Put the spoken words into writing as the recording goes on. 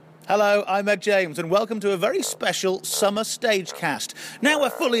Hello, I'm Ed James and welcome to a very special summer stagecast. Now we're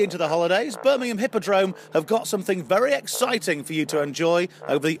fully into the holidays, Birmingham Hippodrome have got something very exciting for you to enjoy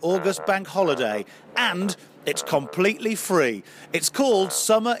over the August bank holiday, and it's completely free. It's called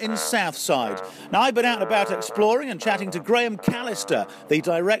Summer in Southside. Now, I've been out and about exploring and chatting to Graham Callister, the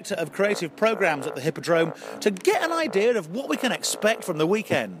Director of Creative Programmes at the Hippodrome, to get an idea of what we can expect from the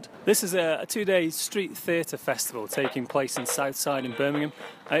weekend. This is a two-day street theatre festival taking place in Southside in Birmingham.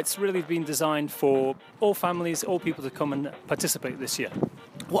 It's really been designed for all families, all people to come and participate this year.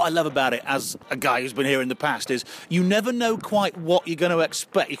 What I love about it, as a guy who's been here in the past, is you never know quite what you're going to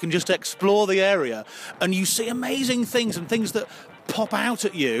expect. You can just explore the area and you see amazing things and things that pop out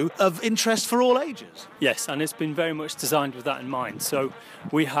at you of interest for all ages. Yes, and it's been very much designed with that in mind. So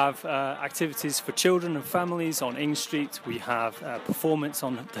we have activities for children and families on Ing Street. We have performance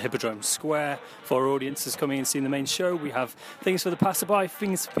on the Hippodrome Square for our audiences coming and seeing the main show. We have things for the passerby,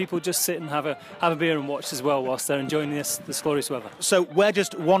 things for people just sit and have a beer and watch as well whilst they're enjoying this glorious weather. So we're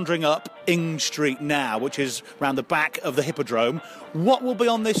just wandering up Ing Street now, which is round the back of the Hippodrome. What will be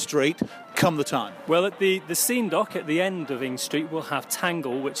on this street come the time? Well, at the scene dock at the end of Ing Street, we'll have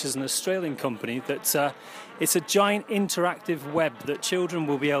Tangle, which is an Australian company that it's a giant interactive web that children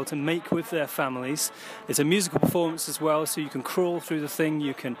will be able to make with their families. It's a musical performance as well, so you can crawl through the thing,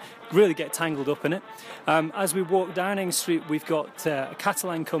 you can really get tangled up in it. As we walk down Ing Street, we've got a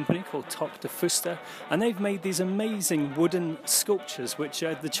Catalan company called Toc de Fusta, and they've made these amazing wooden sculptures which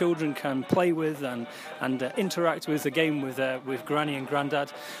the children can play with and interact with, a game with Granny and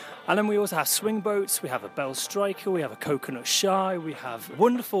Grandad. And then we also have swing boats, we have a Bell Striker, we have a Coconut Shy, we have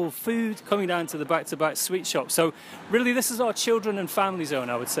wonderful food coming down to the back-to-back sweet shop. So really this is our children and family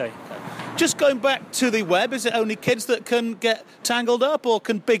zone, I would say. Just going back to the web, is it only kids that can get tangled up, or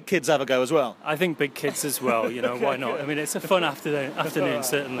can big kids have a go as well? I think big kids as well, why not? I mean, it's a fun afternoon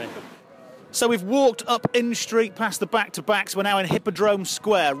certainly. So we've walked up Ing Street past the back-to-backs. We're now in Hippodrome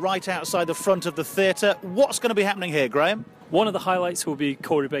Square, right outside the front of the theatre. What's going to be happening here, Graham? One of the highlights will be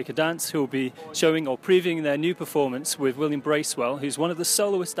Corey Baker Dance, who will be showing or previewing their new performance with William Bracewell, who's one of the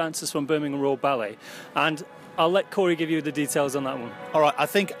soloist dancers from Birmingham Royal Ballet. And I'll let Corey give you the details on that one. All right, I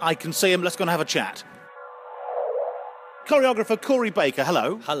think I can see him. Let's go and have a chat. Choreographer Corey Baker,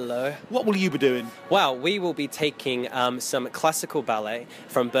 hello. Hello. What will you be doing? Well, we will be taking some classical ballet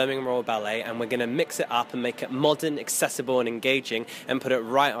from Birmingham Royal Ballet, and we're going to mix it up and make it modern, accessible and engaging, and put it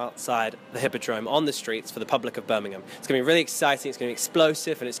right outside the Hippodrome on the streets for the public of Birmingham. It's going to be really exciting, it's going to be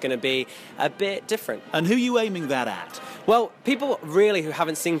explosive, and it's going to be a bit different. And who are you aiming that at? Well, people really who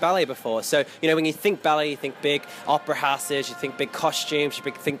haven't seen ballet before. So, when you think ballet, you think big opera houses, you think big costumes,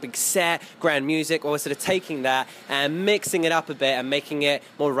 you think big set, grand music. Well, we're sort of taking that and mixing it up a bit and making it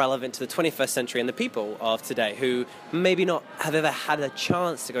more relevant to the 21st century and the people of today who maybe not have ever had a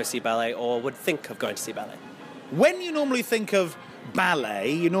chance to go see ballet or would think of going to see ballet. When you normally think of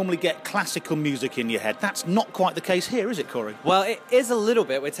ballet, you normally get classical music in your head. That's not quite the case here, is it, Corey? Well, it is a little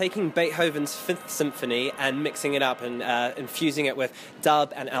bit. We're taking Beethoven's Fifth Symphony and mixing it up and infusing it with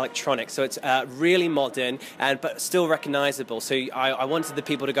dub and electronic. So it's really modern but still recognisable. So I wanted the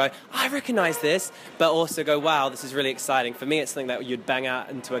people to go, I recognise this, but also go, wow, this is really exciting. For me, it's something that you'd bang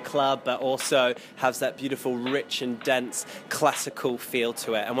out into a club, but also has that beautiful, rich and dense classical feel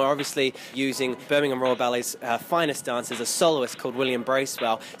to it. And we're obviously using Birmingham Royal Ballet's finest dancers, a soloist called William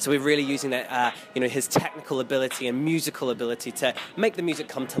Bracewell, so we're really using that, his technical ability and musical ability to make the music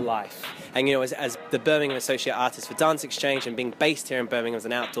come to life. And as the Birmingham Associate Artist for Dance Exchange and being based here in Birmingham as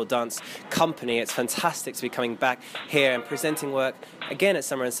an outdoor dance company, it's fantastic to be coming back here and presenting work again at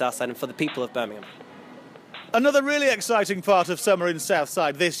Summer in Southside and for the people of Birmingham. Another really exciting part of Summer in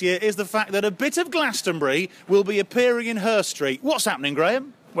Southside this year is the fact that a bit of Glastonbury will be appearing in Her Street. What's happening,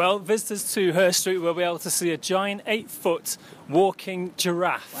 Graham? Well, visitors to Her Street will be able to see a giant 8-foot walking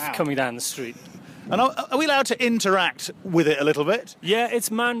giraffe coming down the street. And are we allowed to interact with it a little bit? Yeah, it's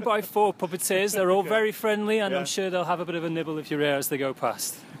manned by 4 puppeteers. They're all very friendly, and I'm sure they'll have a bit of a nibble of your ear as they go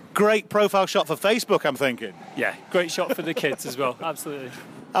past. Great profile shot for Facebook, I'm thinking. Yeah, great shot for the kids as well, absolutely.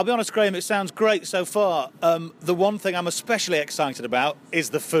 I'll be honest, Graham, it sounds great so far. The one thing I'm especially excited about is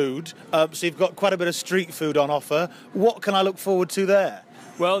the food. So you've got quite a bit of street food on offer. What can I look forward to there?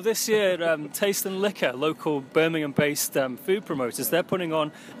 Well, this year, Taste and Liquor, local Birmingham-based food promoters, they're putting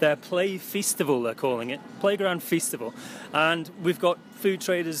on their Play Festival, they're calling it, Playground Festival. And we've got food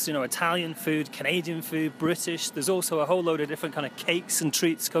traders, Italian food, Canadian food, British. There's also a whole load of different kind of cakes and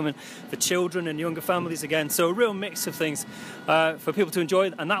treats coming for children and younger families again. So a real mix of things for people to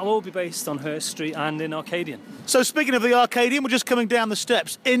enjoy. And that'll all be based on Her Street and in Arcadian. So speaking of the Arcadian, we're just coming down the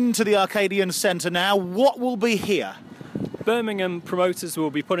steps into the Arcadian Centre now. What will be here? Birmingham promoters will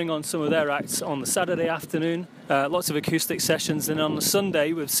be putting on some of their acts on the Saturday afternoon, lots of acoustic sessions, and on the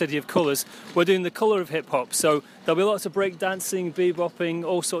Sunday with City of Colours, we're doing the colour of hip-hop, so there'll be lots of break dancing, bebopping,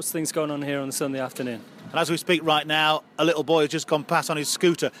 all sorts of things going on here on the Sunday afternoon. And as we speak right now, a little boy has just gone past on his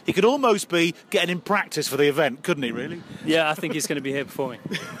scooter. He could almost be getting in practice for the event, couldn't he, really? Yeah, I think he's going to be here performing.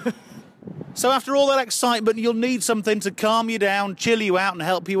 So after all that excitement, you'll need something to calm you down, chill you out and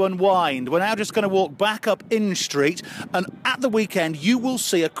help you unwind. We're now just going to walk back up In Street, and at the weekend you will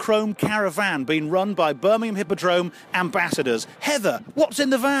see a chrome caravan being run by Birmingham Hippodrome ambassadors. Heather, what's in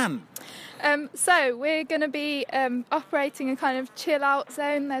the van? So we're going to be operating a kind of chill-out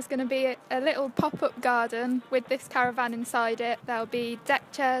zone. There's going to be a little pop-up garden with this caravan inside it. There'll be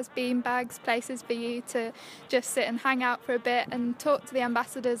deck chairs, bean bags, places for you to just sit and hang out for a bit and talk to the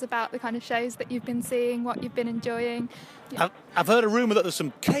ambassadors about the kind of shows that you've been seeing, what you've been enjoying. Yeah. I've heard a rumour that there's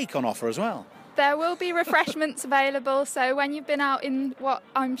some cake on offer as well. There will be refreshments available, so when you've been out in what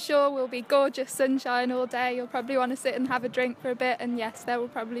I'm sure will be gorgeous sunshine all day, you'll probably want to sit and have a drink for a bit, and yes, there will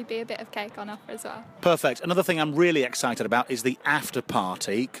probably be a bit of cake on offer as well. Perfect. Another thing I'm really excited about is the after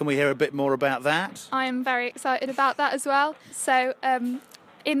party. Can we hear a bit more about that? I am very excited about that as well. So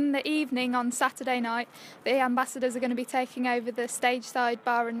in the evening on Saturday night, the ambassadors are going to be taking over the stage side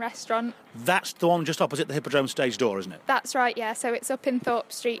bar and restaurant. That's the one just opposite the Hippodrome stage door, isn't it? That's right, yeah. So it's up in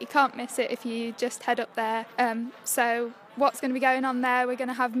Thorpe Street. You can't miss it if you just head up there. So what's going to be going on there, we're going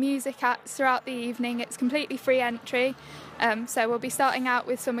to have music acts throughout the evening. It's completely free entry. So we'll be starting out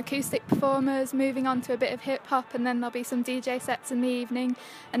with some acoustic performers, moving on to a bit of hip-hop, and then there'll be some DJ sets in the evening.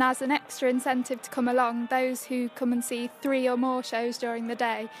 And as an extra incentive to come along, those who come and see 3 or more shows during the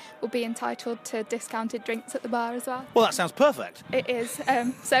day will be entitled to discounted drinks at the bar as well. Well, that sounds perfect. It is.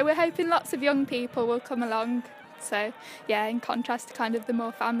 So we're hoping lots of young people will come along. So, yeah, in contrast to kind of the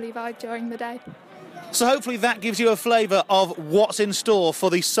more family vibe during the day. So hopefully that gives you a flavour of what's in store for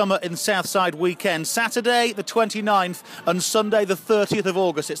the Summer in Southside weekend. Saturday the 29th and Sunday the 30th of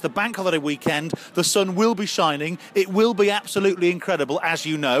August. It's the bank holiday weekend. The sun will be shining. It will be absolutely incredible, as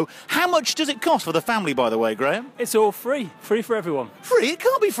you know. How much does it cost for the family, by the way, Graham? It's all free for everyone. Free? It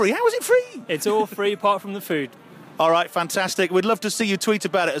can't be free. How is it free? It's all free apart from the food. All right, fantastic. We'd love to see you tweet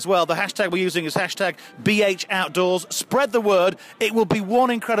about it as well. The hashtag we're using is hashtag BHOutdoors. Spread the word. It will be one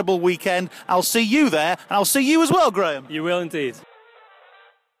incredible weekend. I'll see you there, and I'll see you as well, Graham. You will indeed.